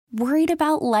Worried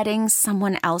about letting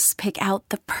someone else pick out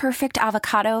the perfect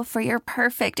avocado for your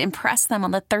perfect impress them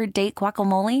on the third date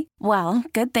guacamole? Well,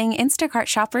 good thing Instacart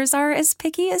shoppers are as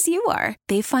picky as you are.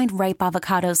 They find ripe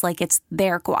avocados like it's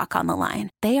their guac on the line.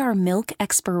 They are milk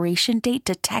expiration date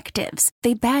detectives.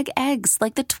 They bag eggs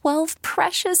like the 12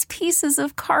 precious pieces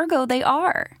of cargo they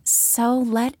are. So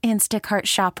let Instacart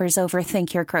shoppers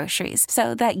overthink your groceries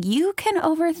so that you can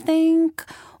overthink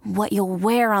what you'll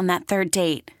wear on that third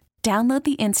date. Download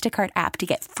the Instacart app to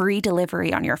get free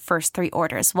delivery on your first 3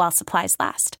 orders while supplies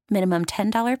last. Minimum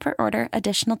 $10 per order.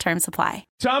 Additional terms apply.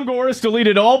 Tom Gores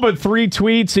deleted all but 3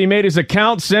 tweets. He made his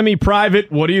account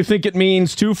semi-private. What do you think it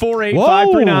means?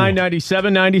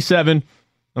 248-539-9797.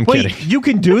 I'm kidding. You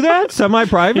can do that?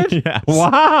 Semi-private? Yes.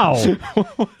 Wow.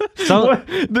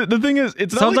 The thing is,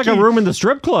 it sounds like a room in the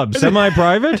strip club.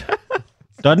 Semi-private?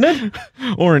 Doesn't it?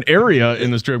 Or an area in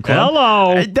the strip club.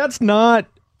 Hello. That's not...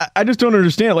 I just don't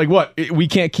understand. Like, what? We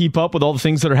can't keep up with all the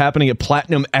things that are happening at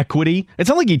Platinum Equity? It's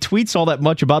not like he tweets all that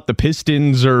much about the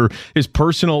Pistons or his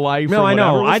personal life. No, I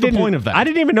know. What's the point of that? I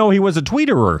didn't even know he was a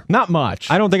tweeterer. Not much.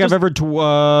 I don't think I've ever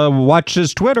watched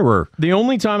his Twitterer. The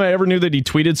only time I ever knew that he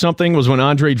tweeted something was when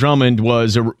Andre Drummond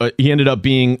was... he ended up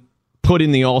being put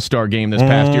in the All-Star game this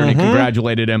past year, and he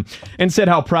congratulated him and said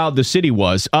how proud the city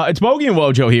was. It's Bogey and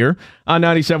Wojo here on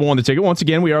 97.1 The Ticket. Once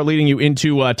again, we are leading you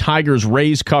into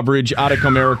Tigers-Rays coverage out of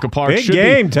Comerica Park. Big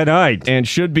game tonight. And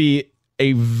should be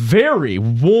a very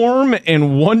warm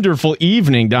and wonderful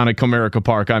evening down at Comerica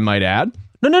Park, I might add.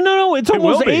 No. It's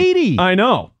almost 80. I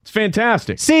know. It's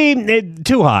fantastic. See,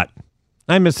 too hot.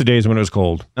 I miss the days when it was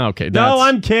cold. Okay. No,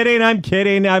 I'm kidding. I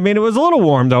mean, it was a little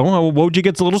warm, though. Woj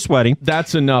gets a little sweaty.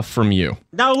 That's enough from you.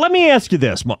 Now, let me ask you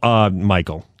this,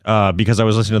 Michael, because I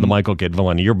was listening to the Michael kid,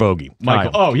 Valenti. You're Bogey.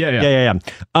 Michael. Kyle. Oh, yeah.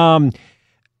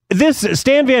 This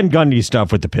Stan Van Gundy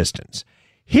stuff with the Pistons.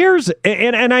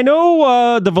 And I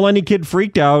know the Valenti kid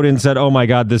freaked out and said, oh, my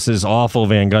God, this is awful.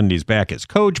 Van Gundy's back as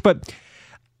coach. But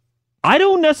I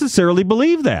don't necessarily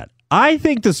believe that. I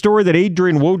think the story that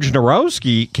Adrian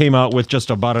Wojnarowski came out with just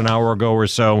about an hour ago or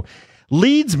so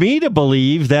leads me to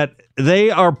believe that they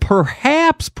are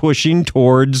perhaps pushing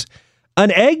towards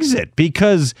an exit,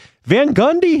 because Van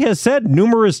Gundy has said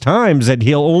numerous times that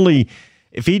he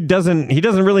doesn't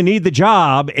really need the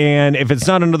job, and if it's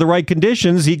not under the right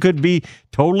conditions, he could be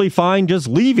totally fine just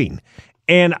leaving.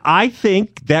 And I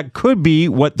think that could be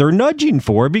what they're nudging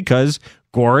for, because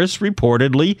Gores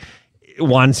reportedly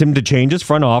wants him to change his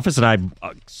front office, and I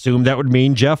assume that would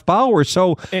mean Jeff Bauer.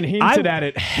 And hinted at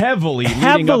it heavily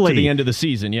leading up to the end of the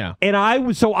season, yeah. And I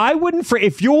wouldn't,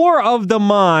 if you're of the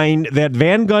mind that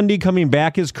Van Gundy coming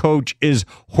back as coach is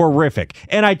horrific,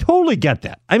 and I totally get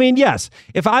that. I mean, yes,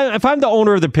 if I'm the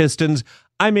owner of the Pistons,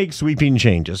 I make sweeping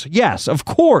changes. Yes, of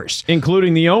course.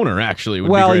 Including the owner, actually.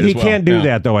 He can't do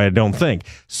that, though, I don't think.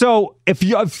 So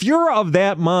if you're of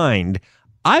that mind,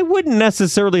 I wouldn't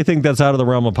necessarily think that's out of the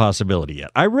realm of possibility yet.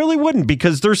 I really wouldn't,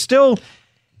 because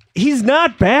he's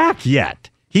not back yet.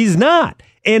 He's not.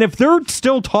 And if they're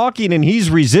still talking and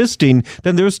he's resisting,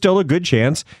 then there's still a good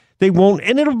chance they won't,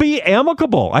 and it'll be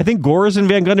amicable. I think Gores and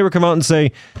Van Gundy will come out and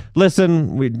say,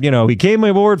 listen, he came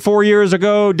aboard 4 years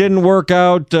ago, didn't work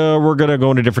out, we're going to go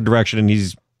in a different direction, and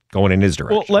he's going in his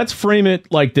direction. Well, let's frame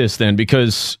it like this then,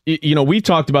 because, we've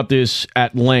talked about this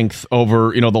at length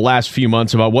over, the last few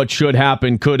months about what should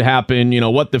happen, could happen,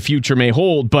 what the future may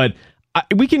hold, but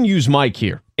we can use Mike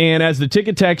here. And as the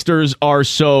ticket texters are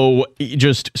so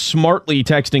just smartly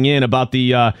texting in about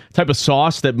the type of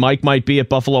sauce that Mike might be at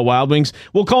Buffalo Wild Wings,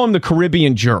 we'll call him the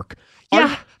Caribbean jerk.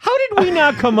 Yeah. How did we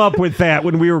not come up with that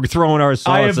when we were throwing our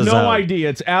sauces out? I have no idea.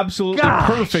 It's absolutely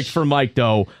perfect for Mike,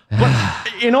 though.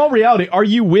 But in all reality, are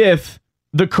you with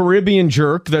the Caribbean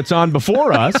jerk that's on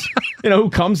before us, who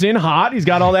comes in hot? He's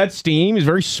got all that steam. He's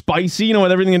very spicy,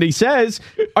 with everything that he says.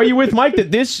 Are you with Mike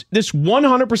that this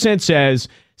 100% says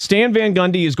Stan Van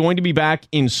Gundy is going to be back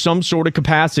in some sort of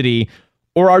capacity?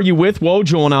 Or are you with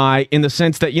Wojo and I in the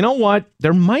sense that,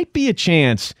 there might be a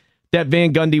chance that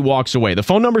Van Gundy walks away? The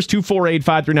phone number is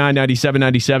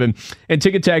 248-539-9797, and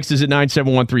ticket text is at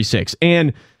 97136.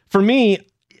 And for me,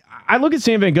 I look at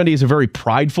Stan Van Gundy as a very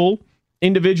prideful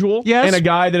individual, and a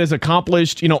guy that has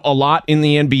accomplished, a lot in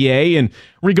the NBA. And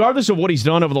regardless of what he's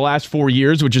done over the last 4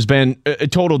 years, which has been a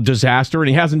total disaster, and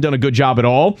he hasn't done a good job at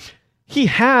all, he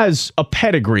has a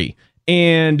pedigree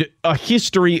and a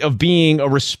history of being a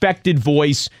respected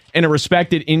voice and a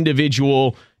respected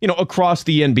individual, across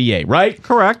the NBA, right?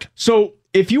 Correct. So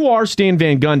if you are Stan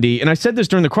Van Gundy, and I said this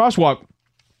during the crosswalk,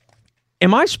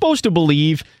 am I supposed to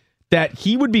believe that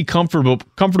he would be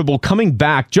comfortable coming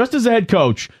back just as a head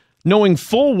coach, knowing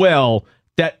full well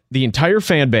that the entire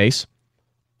fan base,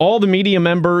 all the media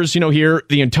members, here,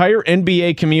 the entire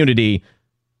NBA community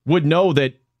would know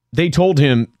that they told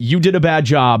him, you did a bad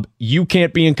job. You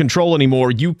can't be in control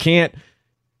anymore. You can't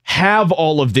have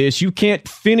all of this. You can't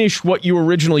finish what you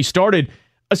originally started,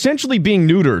 essentially being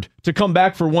neutered to come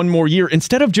back for one more year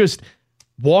instead of just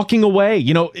walking away,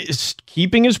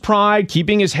 keeping his pride,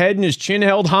 keeping his head and his chin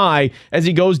held high as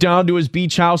he goes down to his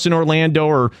beach house in Orlando,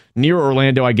 or near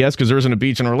Orlando, I guess, because there isn't a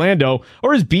beach in Orlando,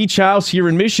 or his beach house here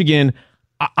in Michigan.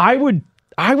 I would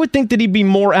think that he'd be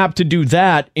more apt to do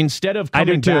that instead of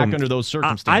coming back under those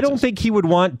circumstances. I don't think he would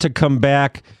want to come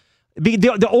back.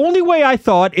 The only way I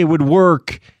thought it would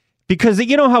work, because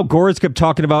you know how Goris kept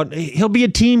talking about he'll be a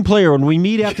team player when we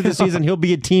meet after the season, he'll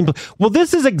be a team player. Well,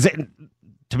 this is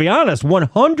to be honest,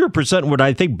 100% what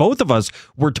I think both of us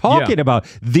were talking about.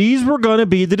 These were going to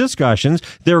be the discussions.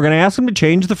 They were going to ask him to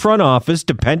change the front office,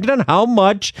 depending on how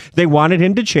much they wanted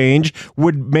him to change,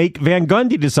 would make Van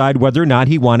Gundy decide whether or not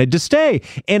he wanted to stay.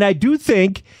 And I do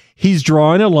think he's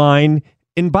drawing a line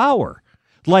in Bauer.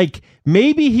 Like,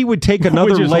 maybe he would take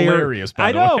another layer. Hilarious, by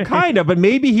I the know, way. kind of, but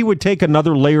maybe he would take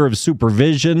another layer of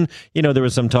supervision. There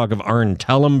was some talk of Arn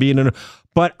Tellem being in,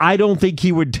 but I don't think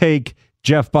he would take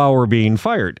Jeff Bauer being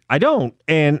fired. I don't.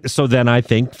 And so then I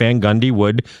think Van Gundy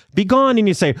would be gone. And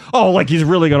you say, like he's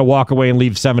really going to walk away and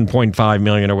leave $7.5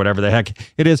 million or whatever the heck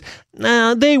it is.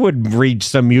 Nah, they would reach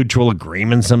some mutual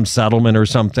agreement, some settlement or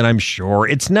something, I'm sure.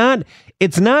 It's not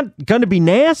going to be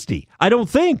nasty, I don't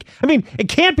think. I mean, it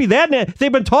can't be that nasty.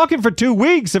 They've been talking for 2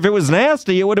 weeks. If it was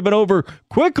nasty, it would have been over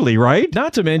quickly, right?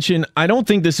 Not to mention, I don't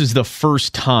think this is the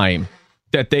first time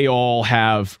that they all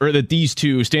have, or that these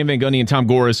two, Stan Van Gundy and Tom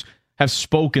Goris, have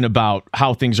spoken about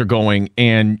how things are going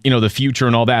and, the future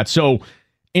and all that. So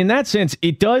in that sense,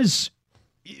 it does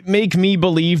make me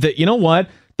believe that,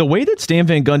 the way that Stan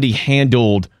Van Gundy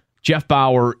handled Jeff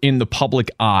Bauer in the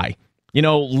public eye,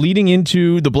 leading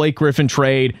into the Blake Griffin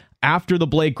trade, after the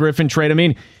Blake Griffin trade, I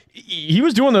mean, he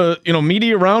was doing the,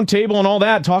 media roundtable and all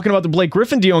that, talking about the Blake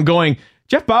Griffin deal and going,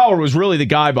 Jeff Bauer was really the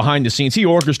guy behind the scenes. He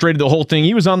orchestrated the whole thing.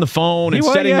 He was on the phone and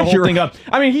setting the whole thing up.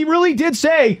 I mean, he really did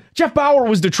say Jeff Bauer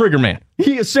was the trigger man.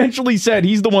 He essentially said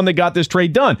he's the one that got this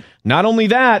trade done. Not only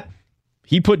that,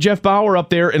 he put Jeff Bauer up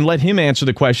there and let him answer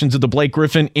the questions at the Blake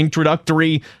Griffin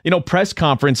introductory, press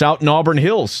conference out in Auburn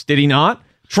Hills. Did he not?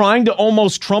 Trying to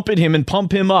almost trumpet him and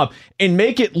pump him up and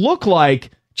make it look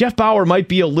like Jeff Bauer might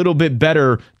be a little bit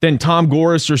better than Tom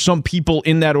Goris or some people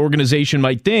in that organization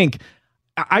might think.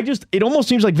 It almost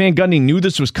seems like Van Gundy knew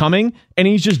this was coming, and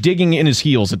he's just digging in his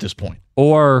heels at this point.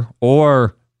 Or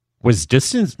was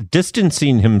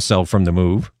distancing himself from the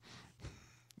move.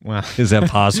 Well, is that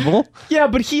possible? Yeah,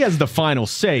 but he has the final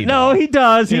say. No, he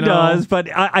does. He does. But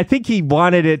I think he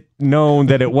wanted it known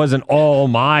that it wasn't all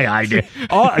my idea.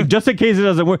 Just in case it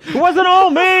doesn't work. It wasn't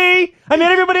all me. I mean,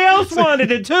 everybody else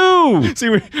wanted it too. See,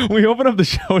 we open up the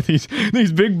show with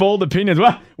these big, bold opinions.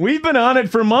 Well, we've been on it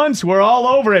for months. We're all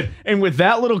over it. And with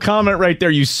that little comment right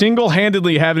there, you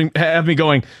single-handedly have me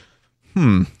going,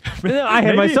 I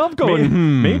had myself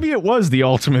going, Maybe it was the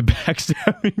ultimate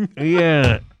backstabbing.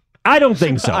 Yeah. I don't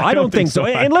think so. I don't think so.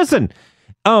 And listen,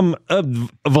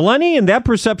 Valeni and that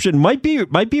perception might be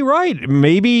right.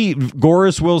 Maybe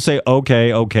Goris will say,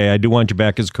 okay, I do want you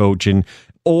back as coach,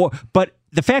 but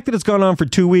the fact that it's gone on for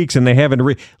 2 weeks and they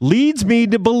haven't leads me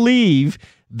to believe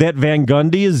that Van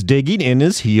Gundy is digging in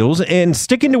his heels and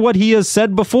sticking to what he has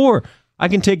said before. I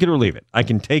can take it or leave it. I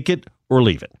can take it or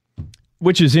leave it.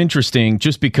 Which is interesting,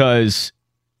 just because,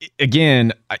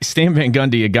 again, Stan Van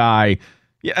Gundy, a guy.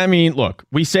 Yeah, I mean, look,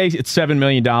 we say it's $7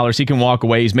 million. He can walk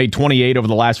away. He's made 28 over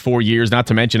the last 4 years, not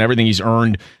to mention everything he's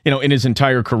earned, in his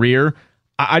entire career.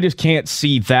 I just can't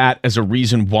see that as a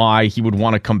reason why he would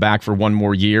want to come back for one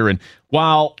more year. And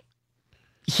while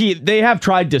they have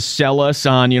tried to sell us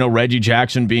on, Reggie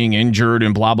Jackson being injured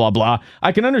and blah, blah, blah,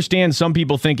 I can understand some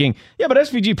people thinking, yeah, but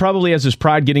SVG probably has his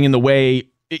pride getting in the way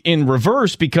in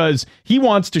reverse, because he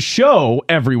wants to show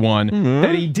everyone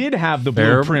that he did have the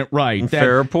blueprint right.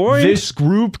 Fair point. This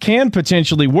group can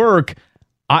potentially work.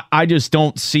 I just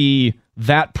don't see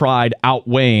that pride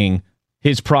outweighing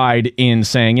his pride in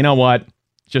saying, you know what,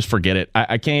 just forget it.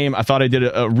 I thought I did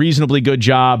a reasonably good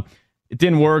job. It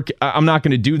didn't work. I'm not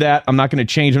going to do that. I'm not going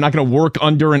to change. I'm not going to work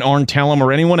under an Arn Tellem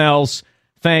or anyone else.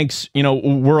 Thanks.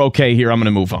 We're okay here. I'm going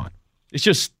to move on. It's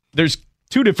just, there's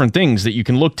two different things that you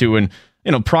can look to, and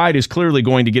pride is clearly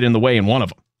going to get in the way in one of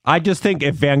them. I just think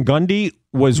if Van Gundy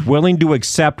was willing to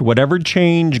accept whatever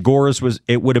change Goris was,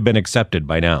 it would have been accepted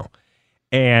by now.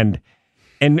 And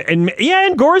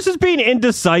Goris is being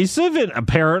indecisive and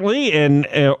apparently,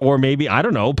 or maybe, I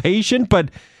don't know, patient, but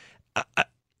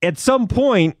at some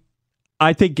point,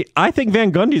 I think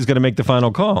Van Gundy is going to make the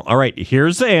final call. All right,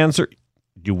 here's the answer.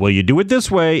 Will you do it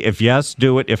this way? If yes,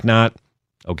 do it. If not,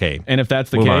 okay. And if that's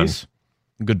the case,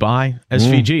 goodbye,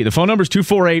 SVG. The phone number is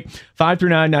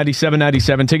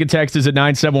 248-539-9797. Ticket text is at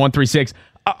 97136.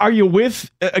 Are you with,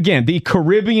 again, the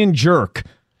Caribbean jerk,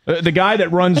 the guy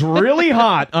that runs really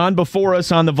hot on before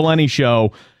us on the Valenti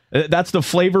Show? That's the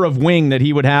flavor of wing that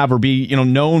he would have or be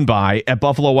known by at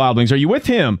Buffalo Wild Wings. Are you with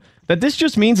him that this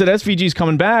just means that SVG is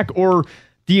coming back, or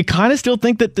do you kind of still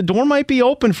think that the door might be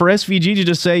open for SVG to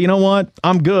just say, you know what,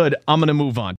 I'm good, I'm going to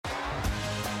move on?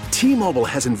 T-Mobile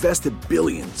has invested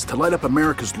billions to light up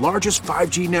America's largest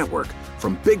 5G network,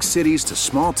 from big cities to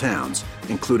small towns,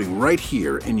 including right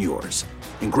here in yours.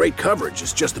 And great coverage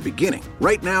is just the beginning.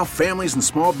 Right now, families and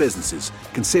small businesses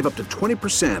can save up to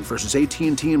 20% versus AT&T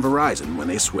and Verizon when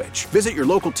they switch. Visit your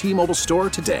local T-Mobile store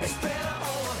today.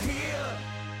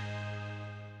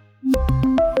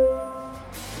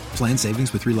 Plan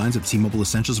savings with 3 lines of T-Mobile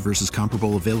Essentials versus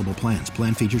comparable available plans.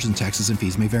 Plan features and taxes and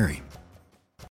fees may vary.